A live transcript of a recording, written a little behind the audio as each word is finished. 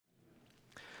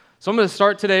So I'm going to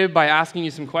start today by asking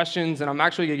you some questions, and I'm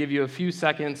actually going to give you a few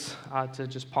seconds to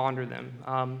just ponder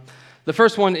them. The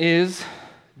first one is,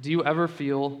 do you ever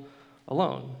feel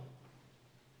alone?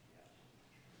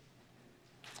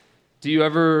 Do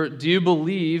you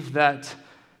believe that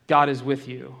God is with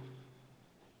you?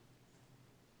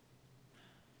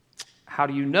 How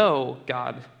do you know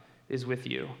God is with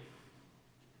you?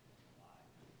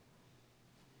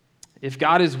 If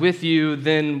God is with you,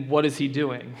 then what is he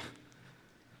doing?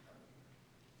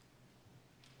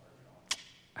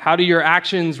 How do your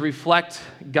actions reflect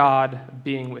God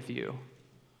being with you?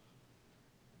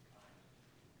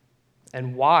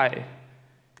 And why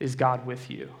is God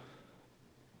with you?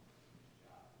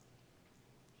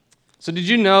 So did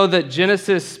you know that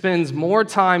Genesis spends more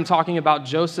time talking about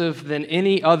Joseph than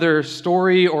any other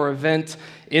story or event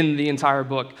in the entire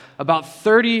book? About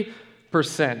 30%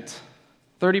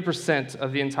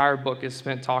 of the entire book is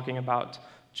spent talking about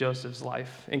Joseph's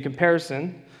life. In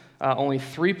comparison, only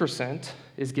 3%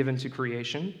 is given to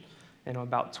creation, and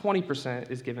about 20%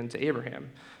 is given to Abraham.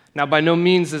 Now, by no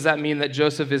means does that mean that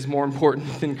Joseph is more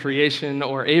important than creation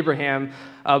or Abraham,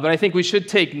 but I think we should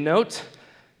take note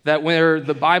that where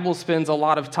the Bible spends a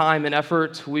lot of time and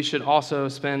effort, we should also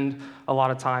spend a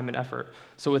lot of time and effort.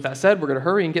 So with that said, we're going to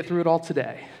hurry and get through it all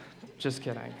today. Just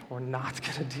kidding. We're not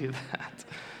going to do that.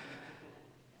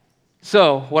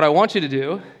 So what I want you to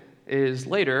do is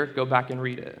later go back and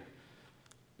read it.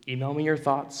 Email me your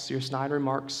thoughts, your snide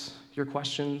remarks, your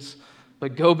questions,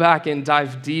 but go back and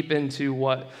dive deep into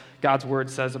what God's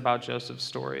word says about Joseph's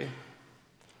story.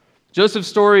 Joseph's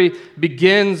story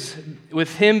begins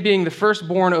with him being the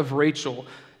firstborn of Rachel,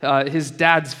 his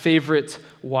dad's favorite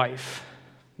wife,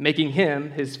 making him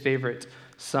his favorite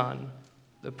son.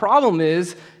 The problem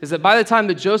is that by the time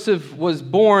that Joseph was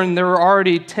born, there were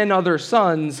already 10 other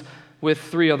sons with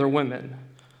 3 other women.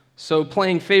 So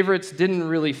playing favorites didn't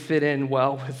really fit in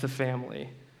well with the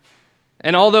family.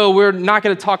 And although we're not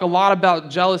going to talk a lot about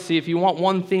jealousy, if you want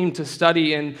one theme to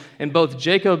study in both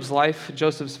Jacob's life,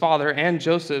 Joseph's father, and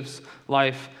Joseph's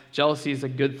life, jealousy is a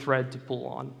good thread to pull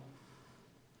on.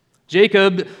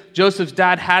 Jacob, Joseph's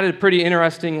dad, had a pretty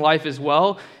interesting life as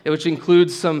well, which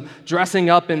includes some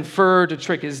dressing up in fur to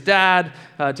trick his dad,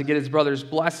 to get his brother's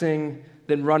blessing,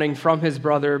 then running from his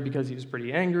brother because he was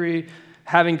pretty angry,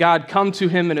 having God come to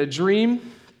him in a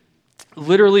dream,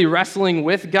 literally wrestling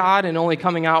with God and only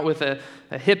coming out with a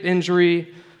hip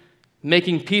injury,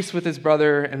 making peace with his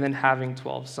brother, and then having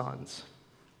 12 sons.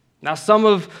 Now, some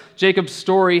of Jacob's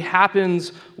story happens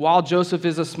while Joseph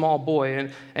is a small boy,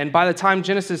 and by the time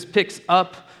Genesis picks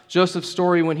up Joseph's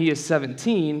story when he is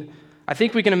 17, I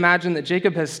think we can imagine that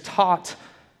Jacob has taught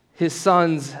his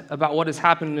sons about what has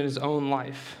happened in his own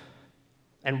life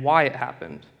and why it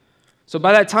happened. So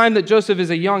by that time that Joseph is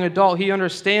a young adult, he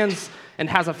understands and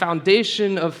has a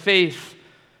foundation of faith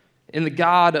in the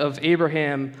God of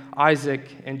Abraham, Isaac,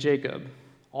 and Jacob,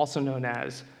 also known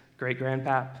as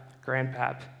great-grandpap,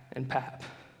 grandpap, and pap,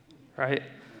 right?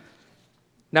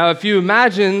 Now, if you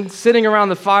imagine sitting around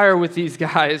the fire with these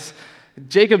guys,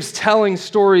 Jacob's telling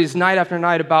stories night after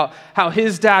night about how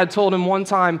his dad told him one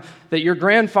time that your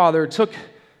grandfather took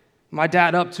my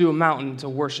dad up to a mountain to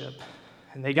worship.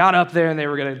 And they got up there and they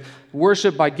were going to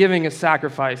worship by giving a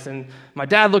sacrifice. And my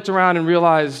dad looked around and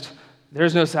realized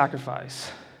there's no sacrifice.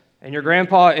 And your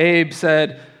grandpa Abe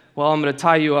said, well, I'm going to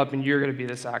tie you up and you're going to be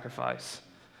the sacrifice.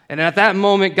 And at that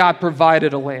moment, God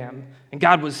provided a lamb. And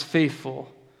God was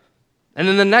faithful. And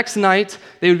then the next night,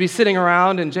 they would be sitting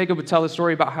around and Jacob would tell the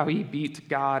story about how he beat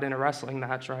God in a wrestling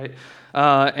match, right?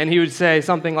 And he would say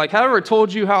something like, have I ever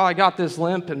told you how I got this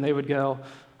limp? And they would go,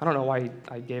 I don't know why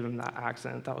I gave him that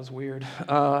accent. That was weird.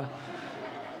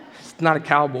 It's not a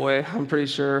cowboy, I'm pretty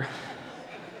sure.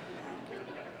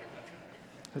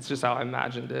 That's just how I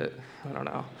imagined it. I don't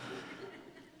know.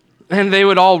 And they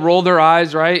would all roll their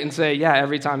eyes, right, and say, yeah,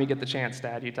 every time you get the chance,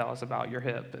 Dad, you tell us about your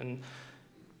hip.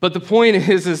 But the point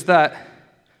is that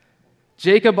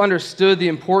Jacob understood the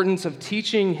importance of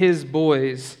teaching his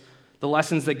boys the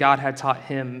lessons that God had taught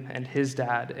him and his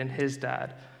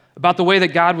dad, about the way that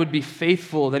God would be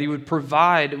faithful, that he would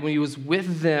provide when he was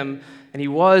with them, and he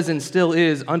was and still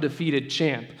is undefeated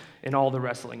champ in all the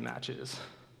wrestling matches.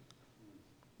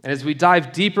 And as we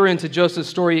dive deeper into Joseph's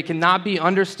story, it cannot be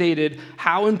understated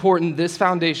how important this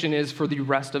foundation is for the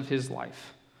rest of his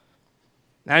life.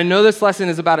 Now, I know this lesson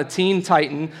is about a teen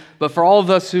titan, but for all of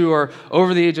us who are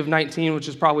over the age of 19, which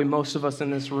is probably most of us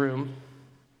in this room,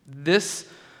 this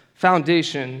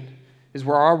foundation is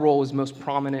where our role is most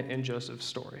prominent in Joseph's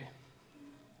story.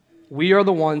 We are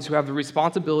the ones who have the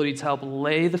responsibility to help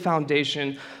lay the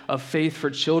foundation of faith for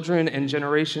children and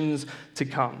generations to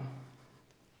come.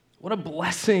 What a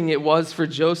blessing it was for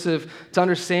Joseph to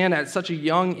understand at such a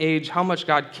young age how much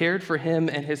God cared for him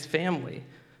and his family,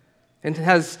 and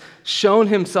has shown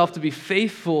himself to be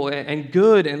faithful and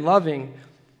good and loving.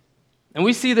 And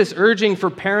we see this urging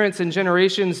for parents and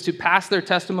generations to pass their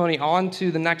testimony on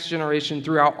to the next generation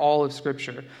throughout all of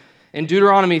Scripture. In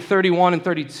Deuteronomy 31 and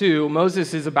 32,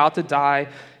 Moses is about to die.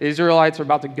 The Israelites are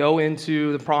about to go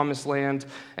into the promised land,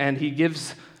 and he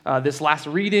gives this last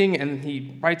reading, and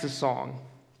he writes a song.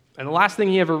 And the last thing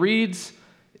he ever reads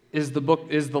is the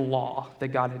law that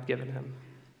God had given him.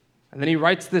 And then he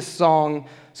writes this song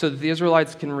so that the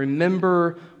Israelites can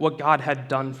remember what God had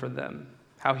done for them,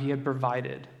 how he had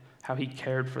provided, how he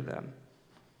cared for them.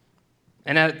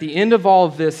 And at the end of all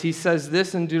of this, he says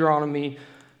this in Deuteronomy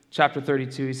chapter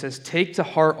 32. He says, "Take to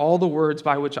heart all the words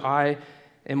by which I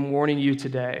am warning you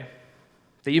today,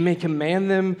 that you may command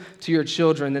them to your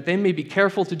children, that they may be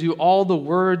careful to do all the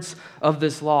words of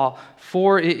this law,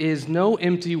 for it is no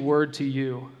empty word to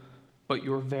you, but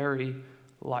your very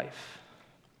life."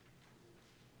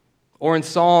 Or in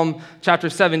Psalm chapter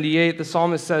 78, the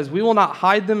psalmist says, "We will not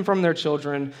hide them from their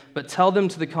children, but tell them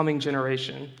to the coming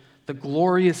generation the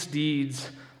glorious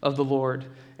deeds of the Lord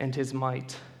and his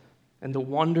might, and the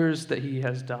wonders that he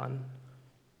has done."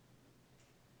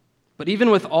 But even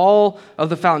with all of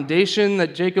the foundation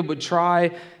that Jacob would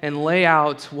try and lay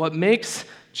out, what makes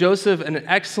Joseph an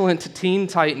excellent teen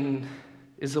titan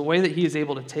is the way that he is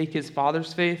able to take his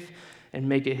father's faith and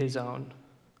make it his own,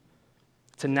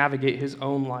 to navigate his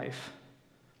own life.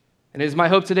 And it is my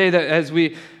hope today that as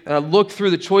we look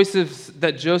through the choices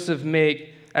that Joseph made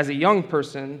as a young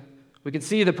person, we can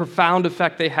see the profound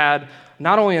effect they had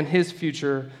not only on his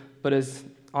future, but as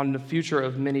on the future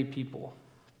of many people.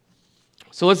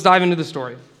 So let's dive into the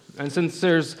story. And since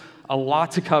there's a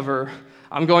lot to cover,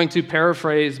 I'm going to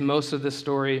paraphrase most of this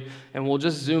story, and we'll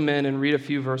just zoom in and read a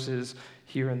few verses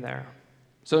here and there.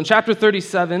 So in chapter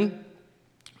 37,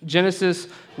 Genesis,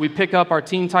 we pick up our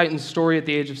Teen Titans story at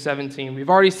the age of 17. We've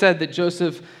already said that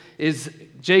Joseph is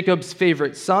Jacob's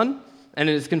favorite son, and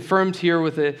it is confirmed here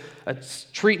with a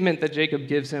treatment that Jacob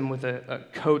gives him with a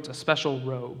coat, a special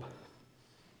robe.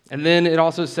 And then it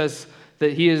also says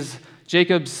that he is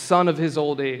Jacob's son of his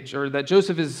old age, or that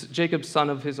Joseph is Jacob's son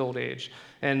of his old age.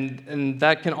 And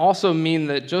that can also mean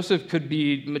that Joseph could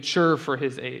be mature for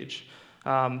his age.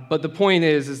 But the point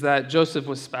is that Joseph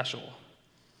was special.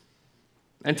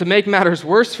 And to make matters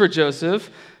worse for Joseph,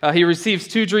 he receives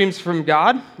two dreams from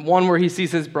God. One where he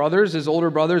sees his brothers, his older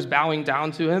brothers, bowing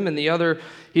down to him. And the other,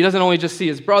 he doesn't only just see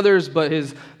his brothers, but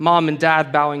his mom and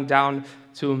dad bowing down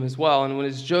to him as well. And when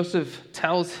Joseph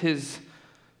tells his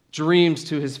dreams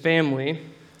to his family,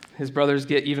 his brothers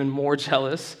get even more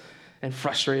jealous and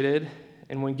frustrated.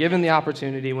 And when given the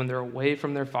opportunity, when they're away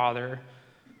from their father,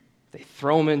 they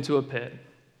throw him into a pit.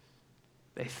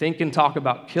 They think and talk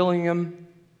about killing him,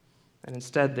 and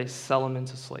instead they sell him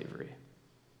into slavery.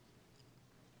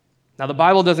 Now, the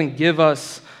Bible doesn't give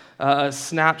us a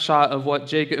snapshot of what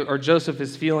Jacob or Joseph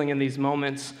is feeling in these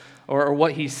moments, or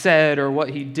what he said or what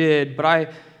he did, but I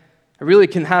really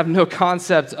can have no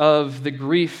concept of the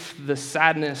grief, the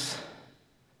sadness,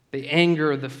 the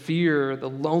anger, the fear, the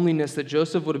loneliness that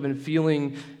Joseph would have been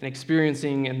feeling and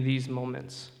experiencing in these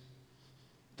moments.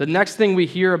 The next thing we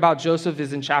hear about Joseph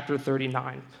is in chapter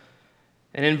 39.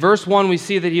 And in verse 1, we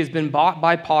see that he has been bought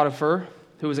by Potiphar,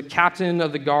 who was a captain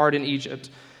of the guard in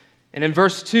Egypt. And in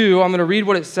verse 2, I'm going to read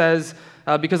what it says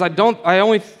because I don't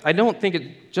think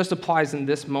it just applies in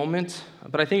this moment,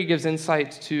 but I think it gives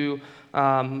insight to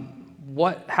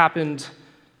what happened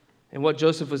and what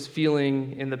Joseph was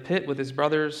feeling in the pit with his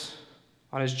brothers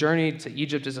on his journey to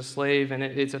Egypt as a slave, and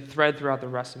it's a thread throughout the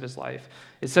rest of his life.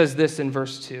 It says this in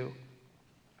verse 2.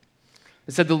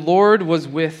 It said, "The Lord was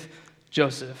with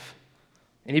Joseph,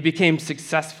 and he became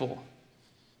successful.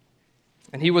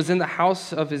 And he was in the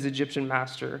house of his Egyptian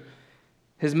master.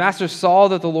 His master saw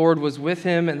that the Lord was with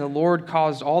him, and the Lord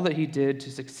caused all that he did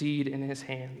to succeed in his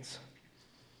hands."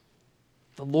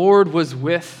 The Lord was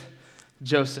with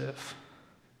Joseph.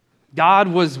 God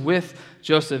was with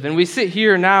Joseph. And we sit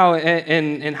here now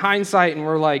in hindsight, and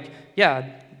we're like, yeah,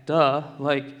 duh.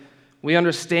 Like, we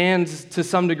understand to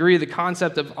some degree the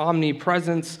concept of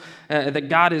omnipresence, that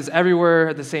God is everywhere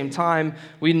at the same time.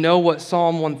 We know what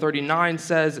Psalm 139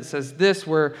 says. It says this,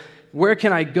 where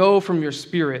can I go from your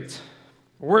spirit?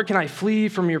 Where can I flee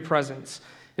from your presence?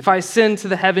 If I ascend to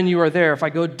the heaven, you are there. If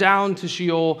I go down to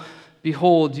Sheol,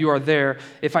 behold, you are there.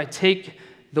 If I take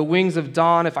the wings of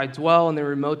dawn, if I dwell in the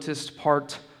remotest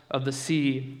part of the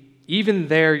sea, even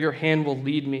there your hand will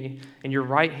lead me, and your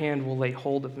right hand will lay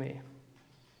hold of me.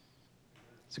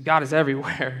 So God is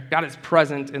everywhere. God is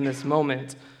present in this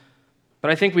moment.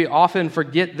 But I think we often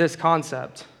forget this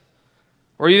concept.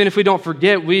 Or even if we don't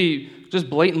forget, we just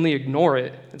blatantly ignore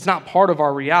it. It's not part of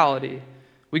our reality.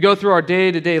 We go through our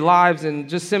day-to-day lives and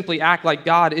just simply act like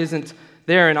God isn't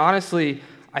there. And honestly,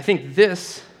 I think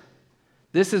this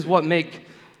is what makes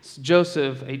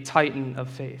Joseph a titan of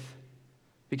faith.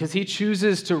 Because he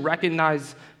chooses to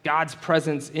recognize God's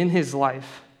presence in his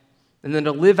life and then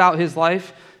to live out his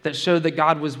life that showed that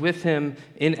God was with him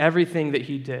in everything that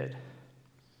he did.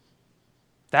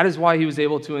 That is why he was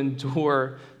able to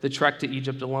endure the trek to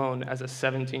Egypt alone as a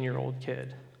 17-year-old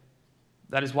kid.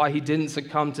 That is why he didn't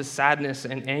succumb to sadness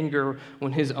and anger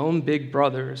when his own big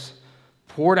brothers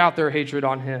poured out their hatred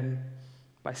on him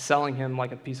by selling him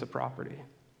like a piece of property.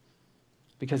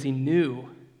 Because he knew,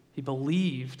 he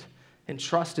believed, and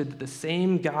trusted that the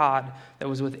same God that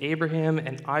was with Abraham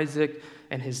and Isaac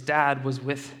and his dad was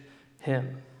with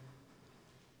him.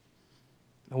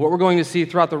 And what we're going to see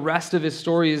throughout the rest of his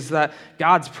story is that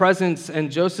God's presence and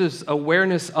Joseph's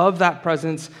awareness of that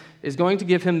presence is going to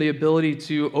give him the ability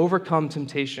to overcome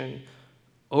temptation,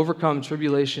 overcome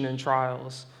tribulation and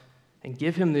trials, and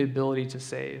give him the ability to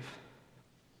save.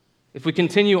 If we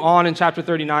continue on in chapter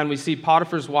 39, we see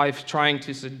Potiphar's wife trying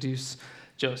to seduce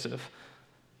Joseph.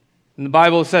 And the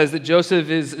Bible says that Joseph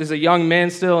is a young man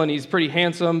still, and he's pretty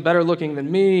handsome, better looking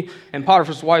than me. And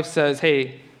Potiphar's wife says,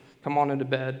 "Hey, come on into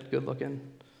bed, good looking."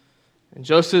 And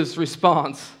Joseph's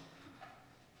response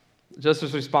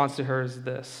to her is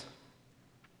this.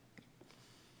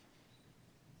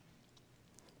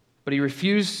 But he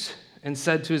refused and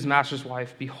said to his master's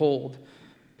wife, "Behold,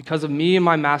 because of me and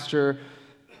my master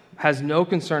has no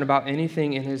concern about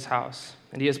anything in his house,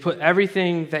 and he has put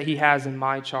everything that he has in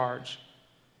my charge.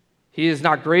 He is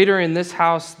not greater in this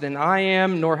house than I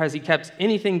am, nor has he kept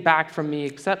anything back from me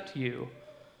except you,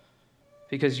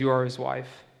 because you are his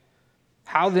wife.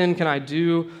 How then can I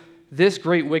do this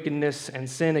great wickedness and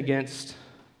sin against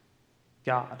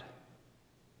God?"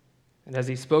 And as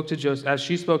she spoke to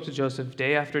Joseph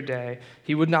day after day,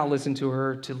 he would not listen to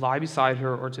her, to lie beside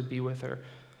her, or to be with her.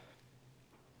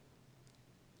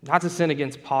 Not to sin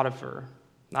against Potiphar,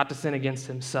 not to sin against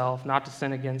himself, not to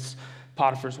sin against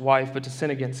Potiphar's wife, but to sin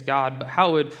against God. But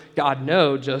how would God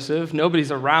know, Joseph?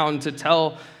 Nobody's around to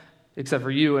tell except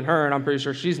for you and her, and I'm pretty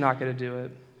sure she's not going to do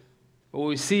it. But what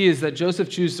we see is that Joseph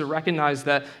chooses to recognize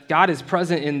that God is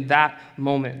present in that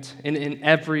moment, in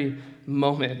every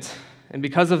moment. And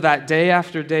because of that, day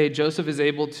after day, Joseph is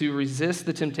able to resist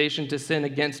the temptation to sin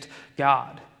against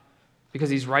God because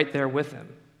he's right there with him.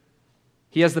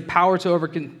 He has the power to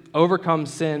overcome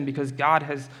sin because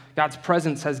God's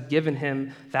presence has given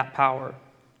him that power.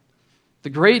 The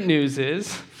great news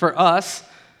is, for us,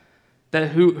 that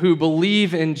who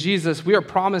believe in Jesus, we are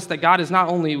promised that God is not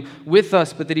only with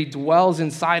us, but that he dwells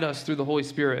inside us through the Holy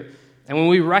Spirit. And when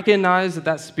we recognize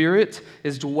that Spirit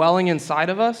is dwelling inside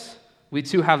of us, we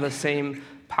too have the same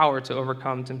power to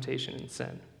overcome temptation and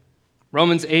sin.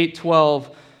 Romans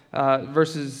 8:12,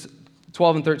 verses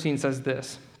 12 and 13 says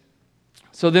this.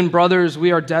 "So then, brothers,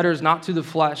 we are debtors not to the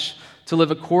flesh, to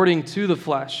live according to the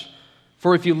flesh.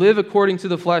 For if you live according to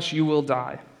the flesh, you will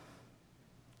die.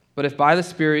 But if by the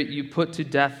Spirit you put to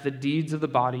death the deeds of the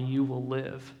body, you will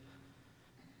live.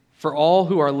 For all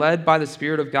who are led by the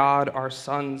Spirit of God are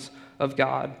sons of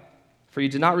God. For you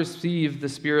did not receive the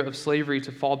spirit of slavery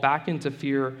to fall back into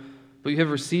fear, but you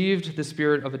have received the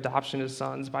spirit of adoption as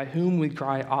sons, by whom we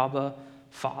cry, Abba,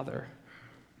 Father.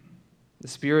 The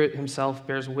Spirit himself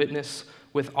bears witness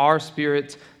with our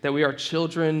spirit that we are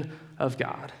children of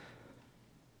God.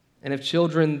 And if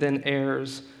children, then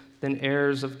heirs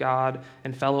of God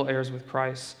and fellow heirs with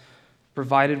Christ,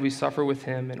 provided we suffer with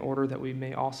him in order that we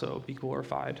may also be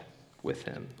glorified with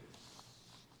him."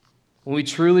 When we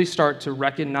truly start to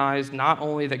recognize not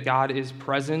only that God is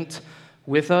present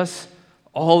with us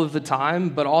all of the time,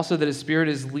 but also that his Spirit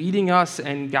is leading us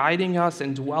and guiding us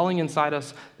and dwelling inside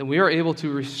us, then we are able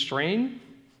to restrain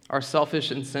our selfish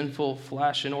and sinful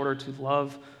flesh in order to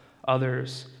love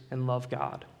others and love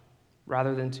God,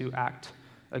 rather than to act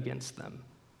against them.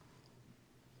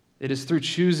 It is through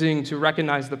choosing to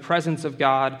recognize the presence of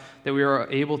God that we are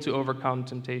able to overcome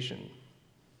temptation.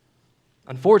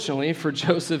 Unfortunately, for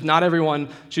Joseph, not everyone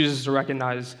chooses to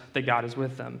recognize that God is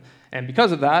with them. And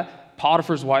because of that,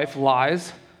 Potiphar's wife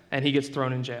lies, and he gets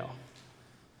thrown in jail.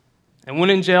 And when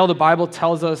in jail, the Bible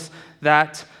tells us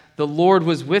that the Lord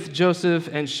was with Joseph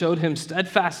and showed him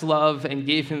steadfast love and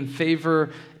gave him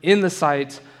favor in the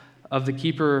sight of the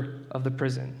keeper of the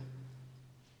prison.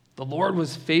 The Lord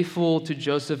was faithful to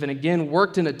Joseph and again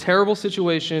worked in a terrible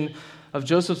situation of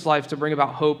Joseph's life to bring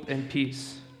about hope and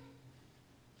peace.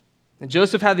 And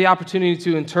Joseph had the opportunity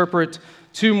to interpret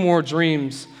two more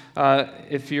dreams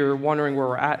if you're wondering where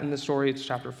we're at in the story, it's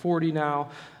chapter 40 now,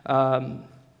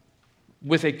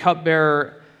 with a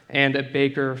cupbearer and a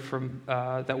baker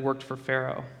that worked for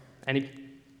Pharaoh. And he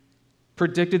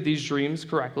predicted these dreams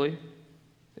correctly,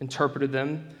 interpreted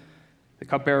them. The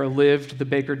cupbearer lived, the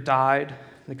baker died.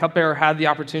 The cupbearer had the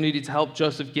opportunity to help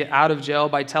Joseph get out of jail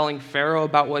by telling Pharaoh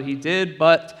about what he did,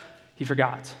 but he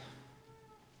forgot.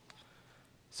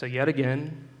 So yet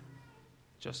again,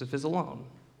 Joseph is alone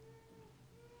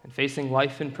and facing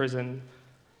life in prison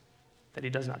that he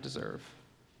does not deserve.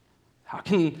 How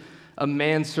can a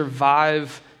man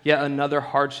survive yet another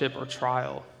hardship or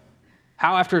trial?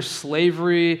 How, after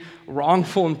slavery,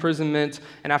 wrongful imprisonment,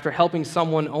 and after helping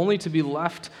someone only to be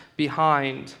left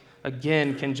behind,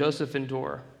 again, can Joseph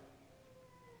endure?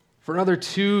 For another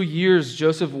 2 years,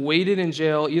 Joseph waited in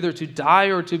jail either to die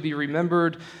or to be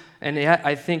remembered, and yet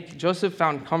I think Joseph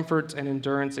found comfort and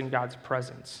endurance in God's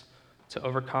presence to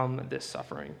overcome this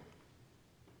suffering.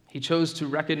 He chose to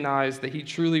recognize that he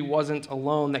truly wasn't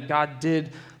alone, that God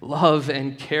did love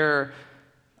and care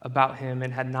about him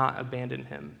and had not abandoned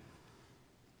him.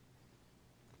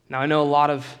 Now, I know a lot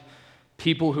of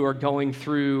people who are going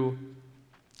through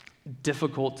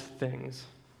difficult things,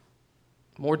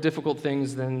 more difficult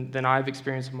things than I've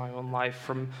experienced in my own life,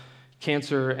 from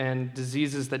cancer and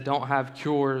diseases that don't have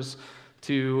cures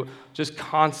to just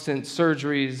constant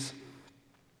surgeries,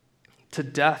 to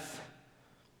death,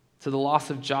 to the loss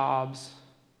of jobs,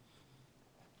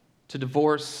 to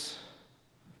divorce,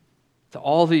 to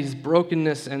all these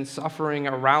brokenness and suffering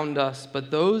around us.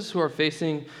 But those who are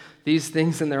facing these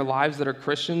things in their lives that are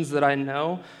Christians that I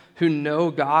know, who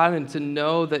know God and to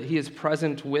know that He is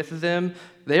present with them,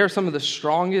 they are some of the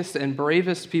strongest and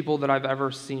bravest people that I've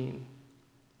ever seen.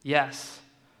 Yes,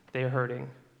 they are hurting.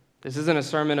 This isn't a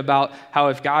sermon about how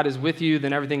if God is with you,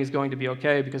 then everything is going to be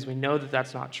okay, because we know that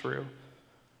that's not true.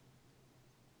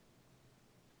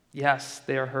 Yes,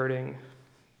 they are hurting,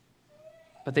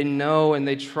 but they know and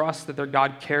they trust that their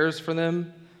God cares for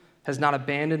them, has not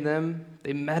abandoned them.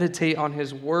 They meditate on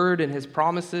His word and His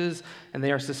promises, and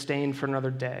they are sustained for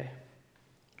another day,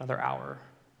 another hour,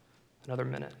 another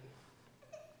minute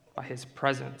by His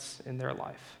presence in their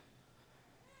life.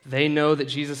 They know that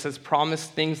Jesus has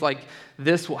promised things like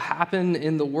this will happen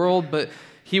in the world, but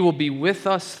He will be with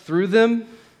us through them,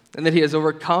 and that He has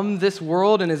overcome this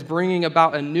world and is bringing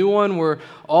about a new one where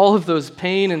all of those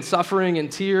pain and suffering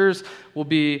and tears will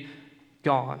be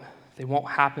gone. They won't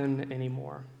happen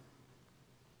anymore.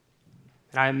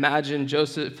 And I imagine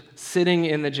Joseph sitting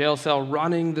in the jail cell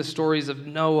running the stories of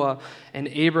Noah and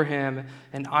Abraham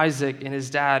and Isaac and his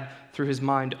dad through his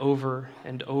mind over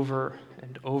and over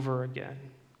and over again,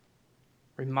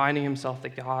 reminding himself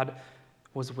that God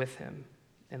was with him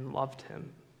and loved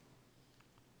him.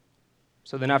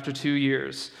 So then after 2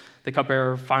 years, the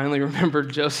cupbearer finally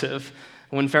remembered Joseph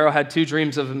when Pharaoh had 2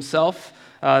 dreams of himself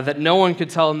that no one could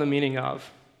tell him the meaning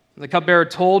of. The cupbearer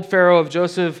told Pharaoh of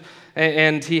Joseph,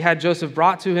 and he had Joseph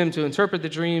brought to him to interpret the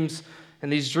dreams.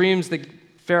 And these dreams that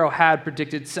Pharaoh had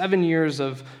predicted 7 years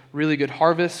of really good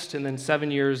harvest and then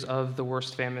 7 years of the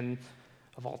worst famine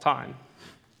of all time.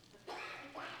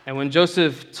 And when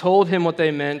Joseph told him what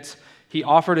they meant, he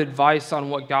offered advice on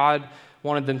what God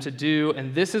wanted them to do.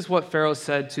 And this is what Pharaoh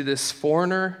said to this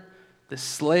foreigner, this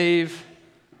slave,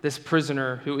 this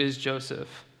prisoner who is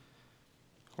Joseph.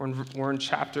 We're in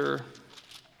chapter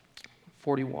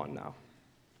 41 now,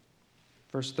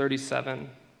 verse 37,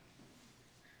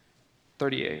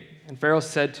 38. And Pharaoh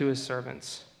said to his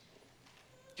servants,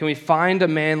 "Can we find a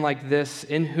man like this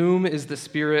in whom is the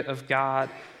Spirit of God?"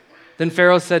 Then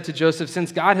Pharaoh said to Joseph,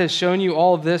 "Since God has shown you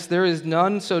all of this, there is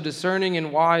none so discerning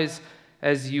and wise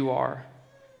as you are.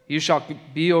 You shall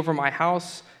be over my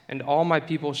house, and all my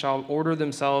people shall order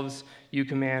themselves, you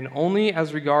command. Only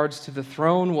as regards to the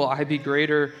throne will I be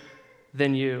greater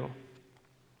than you."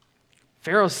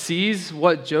 Pharaoh sees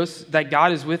that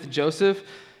God is with Joseph,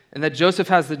 and that Joseph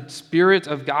has the Spirit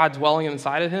of God dwelling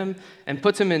inside of him, and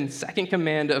puts him in second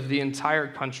command of the entire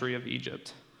country of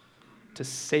Egypt to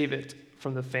save it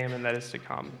from the famine that is to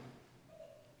come.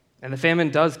 And the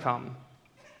famine does come.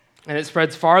 And it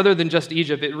spreads farther than just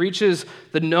Egypt. It reaches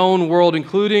the known world,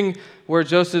 including where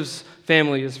Joseph's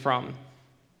family is from.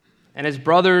 And his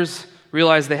brothers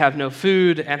realize they have no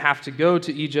food and have to go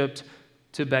to Egypt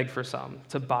to beg for some,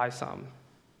 to buy some.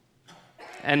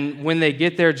 And when they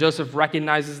get there, Joseph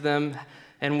recognizes them,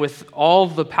 and with all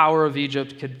the power of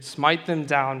Egypt, could smite them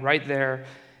down right there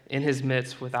in his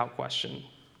midst without question.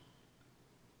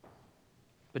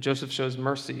 But Joseph shows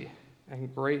mercy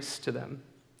and grace to them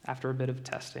after a bit of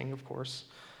testing, of course.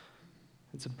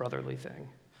 It's a brotherly thing.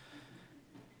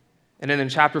 And then in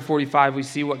chapter 45, we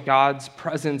see what God's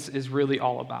presence is really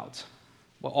all about.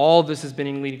 What all of this has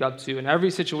been leading up to. In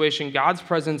every situation, God's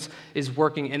presence is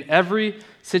working. In every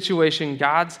situation,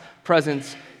 God's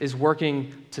presence is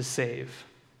working to save,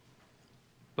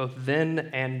 both then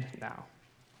and now.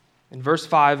 In verse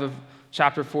 5 of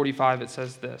chapter 45, it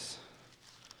says this: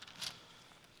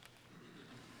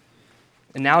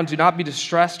 "And now do not be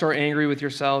distressed or angry with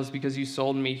yourselves because you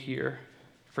sold me here.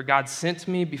 For God sent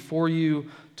me before you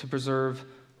to preserve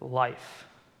life."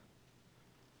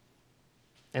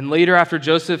 And later, after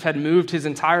Joseph had moved his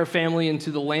entire family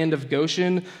into the land of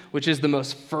Goshen, which is the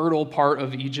most fertile part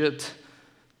of Egypt,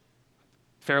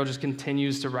 Pharaoh just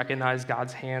continues to recognize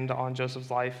God's hand on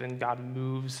Joseph's life, and God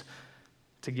moves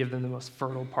to give them the most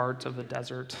fertile part of the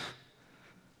desert.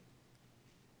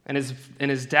 And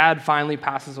his dad finally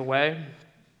passes away,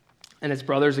 and his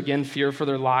brothers again fear for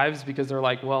their lives because they're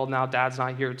like, well, now dad's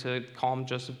not here to calm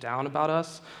Joseph down about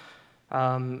us.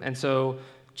 And so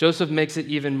Joseph makes it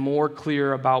even more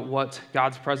clear about what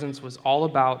God's presence was all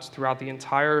about throughout the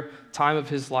entire time of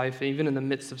his life, even in the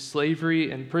midst of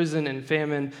slavery and prison and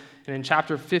famine. And in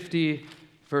chapter 50,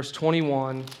 verse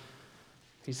 21,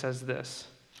 he says this: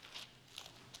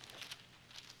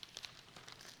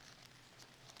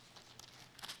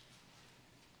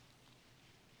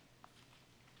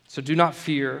 "So do not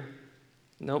fear."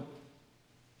 Nope,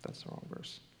 that's the wrong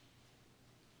verse.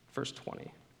 Verse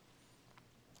 20.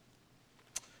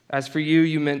 "As for you,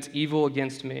 you meant evil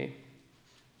against me,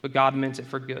 but God meant it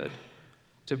for good,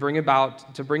 to bring it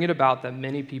about that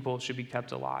many people should be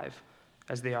kept alive,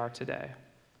 as they are today."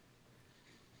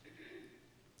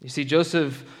 You see,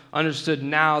 Joseph understood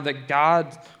now that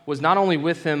God was not only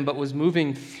with him, but was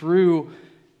moving through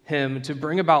him to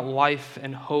bring about life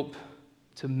and hope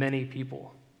to many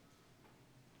people.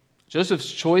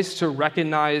 Joseph's choice to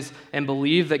recognize and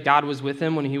believe that God was with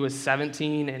him when he was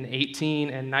 17 and 18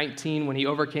 and 19, when he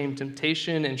overcame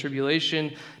temptation and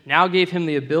tribulation, now gave him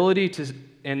the ability to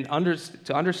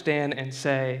understand and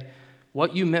say,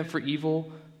 what you meant for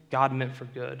evil, God meant for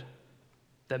good,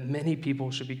 that many people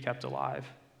should be kept alive.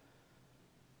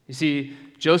 You see,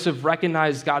 Joseph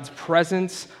recognized God's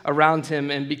presence around him,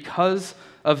 and because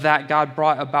of that, God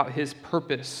brought about his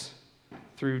purpose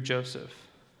through Joseph.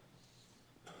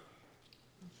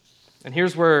 And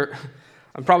here's where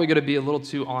I'm probably going to be a little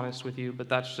too honest with you, but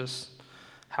that's just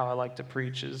how I like to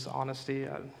preach, is honesty.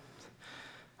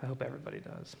 I hope everybody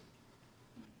does.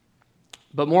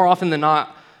 But more often than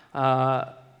not,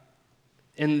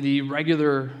 in the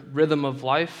regular rhythm of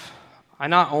life, I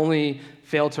not only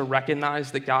fail to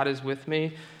recognize that God is with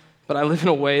me, but I live in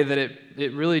a way that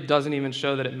it really doesn't even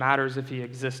show that it matters if he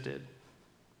existed.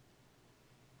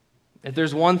 If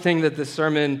there's one thing that this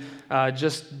sermon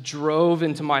just drove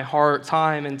into my heart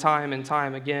time and time and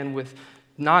time again, with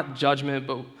not judgment,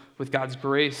 but with God's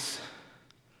grace,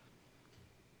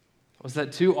 was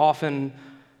that too often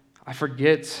I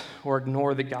forget or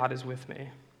ignore that God is with me.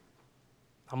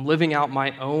 I'm living out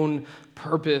my own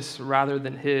purpose rather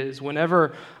than his.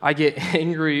 Whenever I get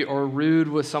angry or rude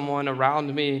with someone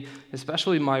around me,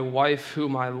 especially my wife,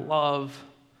 whom I love,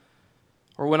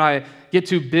 or when I get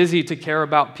too busy to care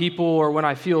about people, or when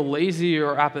I feel lazy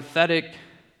or apathetic,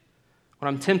 when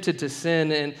I'm tempted to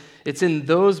sin, and it's in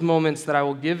those moments that I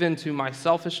will give into my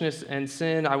selfishness and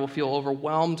sin. I will feel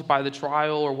overwhelmed by the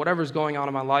trial or whatever's going on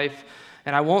in my life,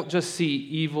 and I won't just see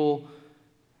evil.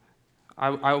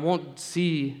 I won't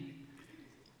see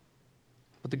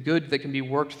the good that can be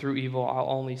worked through evil. I'll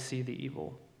only see the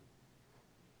evil.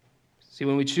 See,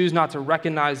 when we choose not to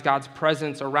recognize God's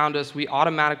presence around us, we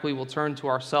automatically will turn to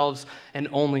ourselves and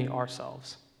only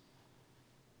ourselves.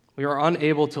 We are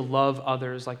unable to love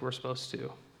others like we're supposed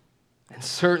to, and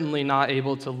certainly not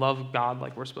able to love God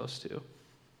like we're supposed to.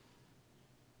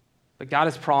 But God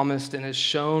has promised and has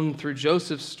shown through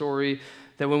Joseph's story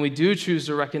that when we do choose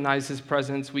to recognize his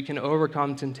presence, we can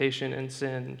overcome temptation and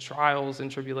sin, trials and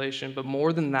tribulation. But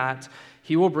more than that,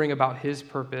 he will bring about his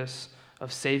purpose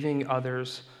of saving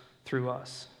others through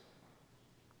us.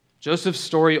 Joseph's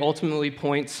story ultimately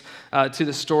points to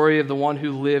the story of the one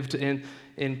who lived in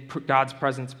God's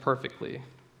presence perfectly,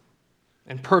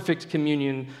 in perfect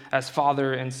communion as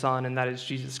Father and Son, and that is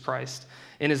Jesus Christ.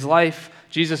 In his life,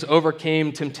 Jesus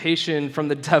overcame temptation from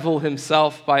the devil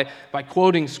himself by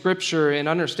quoting Scripture and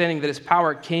understanding that his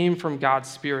power came from God's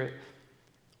Spirit.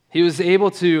 He was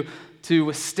able to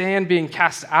withstand being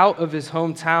cast out of his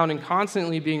hometown and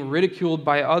constantly being ridiculed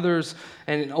by others,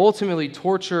 and ultimately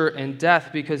torture and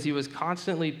death, because he was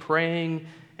constantly praying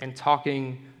and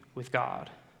talking with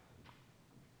God.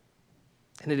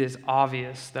 And it is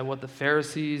obvious that what the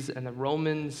Pharisees and the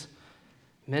Romans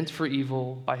meant for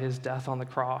evil by his death on the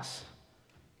cross,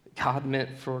 God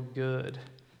meant for good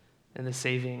and the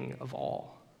saving of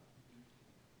all.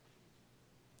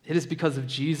 It is because of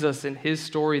Jesus and his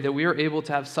story that we are able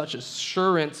to have such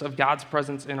assurance of God's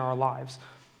presence in our lives.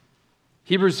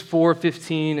 Hebrews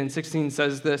 4:15 and 16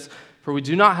 says this, "For we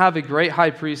do not have a great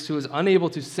high priest who is unable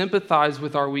to sympathize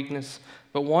with our weakness,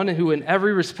 but one who in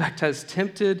every respect has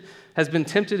been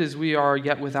tempted as we are,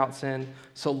 yet without sin.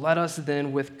 So let us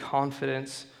then with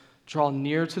confidence draw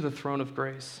near to the throne of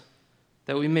grace,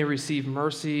 that we may receive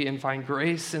mercy and find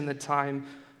grace in the time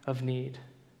of need."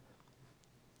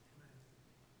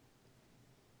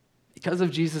 Because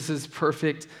of Jesus'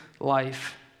 perfect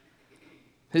life,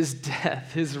 his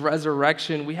death, his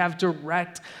resurrection, we have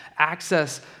direct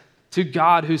access to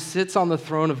God who sits on the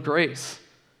throne of grace.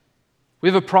 We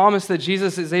have a promise that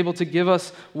Jesus is able to give us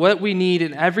what we need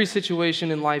in every situation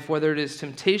in life, whether it is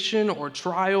temptation or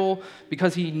trial,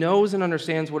 because he knows and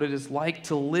understands what it is like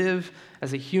to live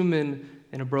as a human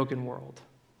in a broken world.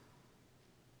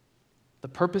 The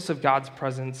purpose of God's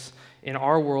presence in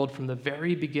our world from the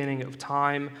very beginning of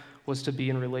time was to be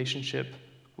in relationship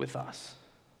with us.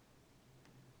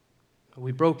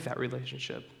 We broke that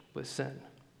relationship with sin.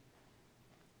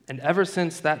 And ever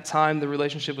since that time the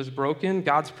relationship was broken,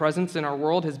 God's presence in our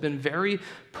world has been very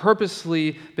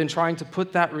purposely been trying to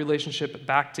put that relationship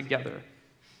back together.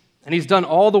 And he's done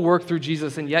all the work through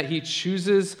Jesus, and yet he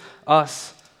chooses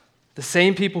us, the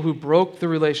same people who broke the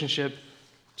relationship,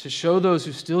 to show those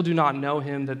who still do not know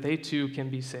him that they too can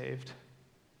be saved.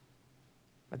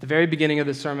 At the very beginning of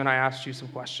the sermon, I asked you some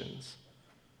questions.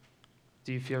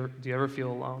 Do you ever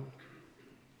feel alone?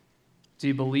 Do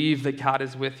you believe that God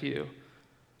is with you?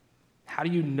 How do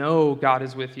you know God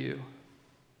is with you?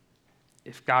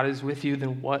 If God is with you,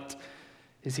 then what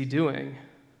is he doing?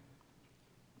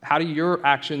 How do your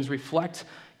actions reflect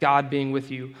God being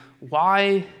with you?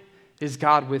 Why is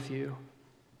God with you?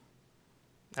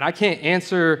 And I can't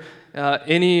answer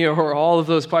any or all of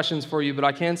those questions for you, but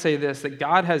I can say this, that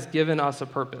God has given us a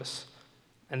purpose,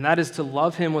 and that is to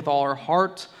love him with all our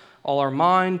heart, all our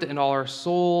mind, and all our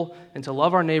soul, and to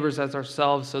love our neighbors as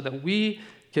ourselves so that we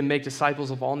can make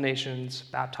disciples of all nations,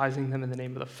 baptizing them in the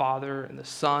name of the Father and the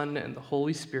Son and the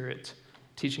Holy Spirit,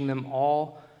 teaching them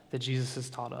all that Jesus has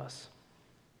taught us.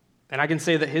 And I can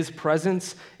say that his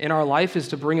presence in our life is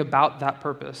to bring about that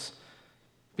purpose.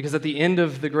 Because at the end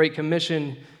of the Great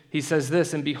Commission, he says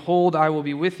this, "And behold, I will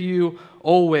be with you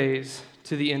always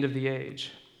to the end of the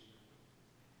age."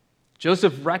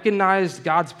 Joseph recognized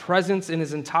God's presence in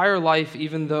his entire life,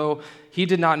 even though he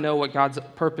did not know what God's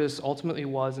purpose ultimately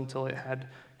was until it had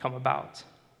come about.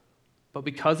 But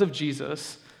because of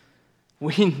Jesus,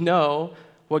 we know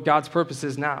what God's purpose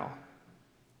is now.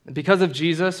 And because of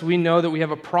Jesus, we know that we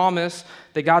have a promise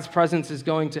that God's presence is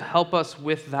going to help us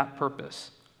with that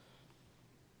purpose.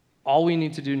 All we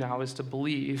need to do now is to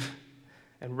believe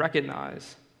and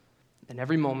recognize in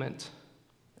every moment,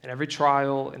 in every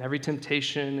trial, in every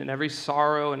temptation, in every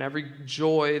sorrow, in every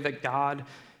joy that God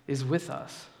is with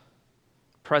us,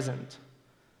 present,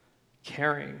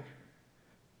 caring,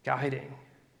 guiding,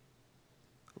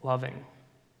 loving.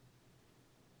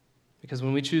 Because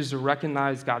when we choose to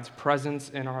recognize God's presence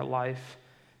in our life,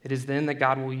 it is then that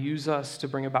God will use us to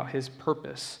bring about his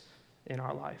purpose in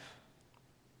our life.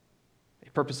 A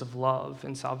purpose of love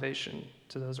and salvation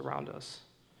to those around us.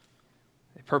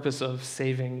 A purpose of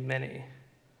saving many.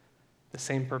 The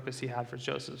same purpose he had for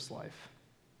Joseph's life.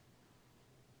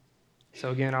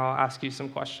 So again, I'll ask you some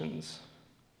questions.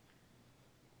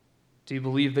 Do you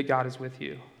believe that God is with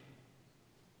you?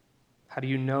 How do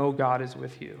you know God is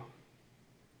with you?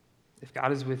 If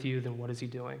God is with you, then what is he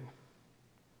doing?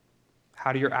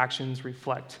 How do your actions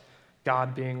reflect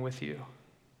God being with you?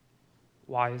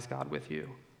 Why is God with you?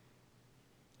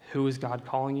 Who is God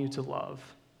calling you to love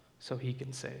so he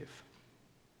can save?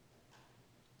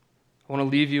 I want to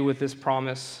leave you with this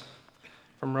promise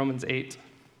from Romans 8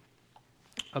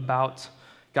 about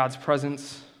God's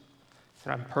presence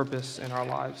and purpose in our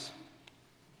lives.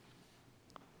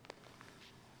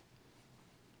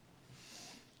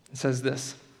 It says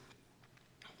this,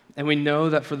 "And we know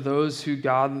that for those who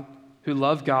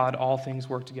love God, all things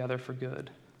work together for good,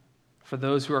 for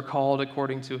those who are called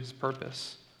according to his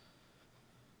purpose."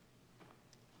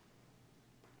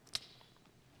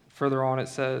 Further on it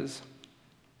says,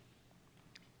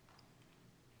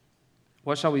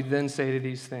 "What shall we then say to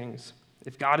these things?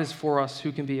 If God is for us,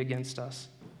 who can be against us?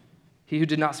 He who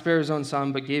did not spare his own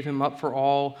son, but gave him up for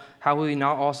all, how will he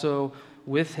not also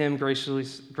with him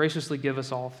graciously give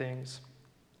us all things?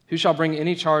 Who shall bring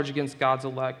any charge against God's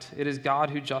elect? It is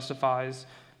God who justifies.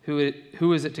 Who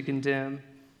is it to condemn?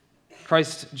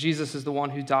 Christ Jesus is the one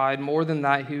who died. More than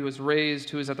that, he was raised,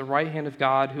 who is at the right hand of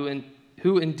God, who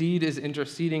who indeed is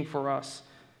interceding for us.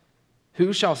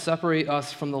 Who shall separate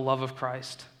us from the love of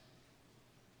Christ?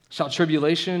 Shall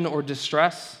tribulation or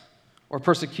distress or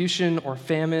persecution or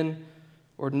famine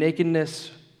or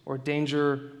nakedness or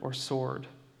danger or sword?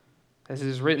 As it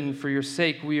is written, for your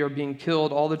sake we are being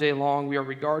killed all the day long. We are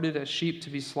regarded as sheep to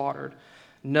be slaughtered.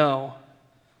 No,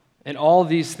 in all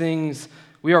these things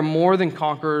we are more than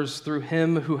conquerors through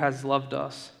him who has loved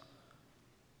us.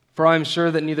 For I am sure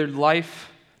that neither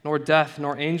life nor death,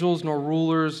 nor angels, nor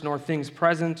rulers, nor things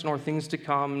present, nor things to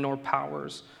come, nor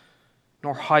powers,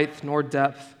 nor height, nor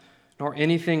depth, nor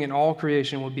anything in all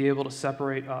creation will be able to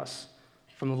separate us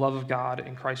from the love of God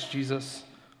in Christ Jesus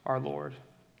our Lord.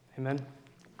 Amen.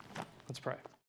 Let's pray.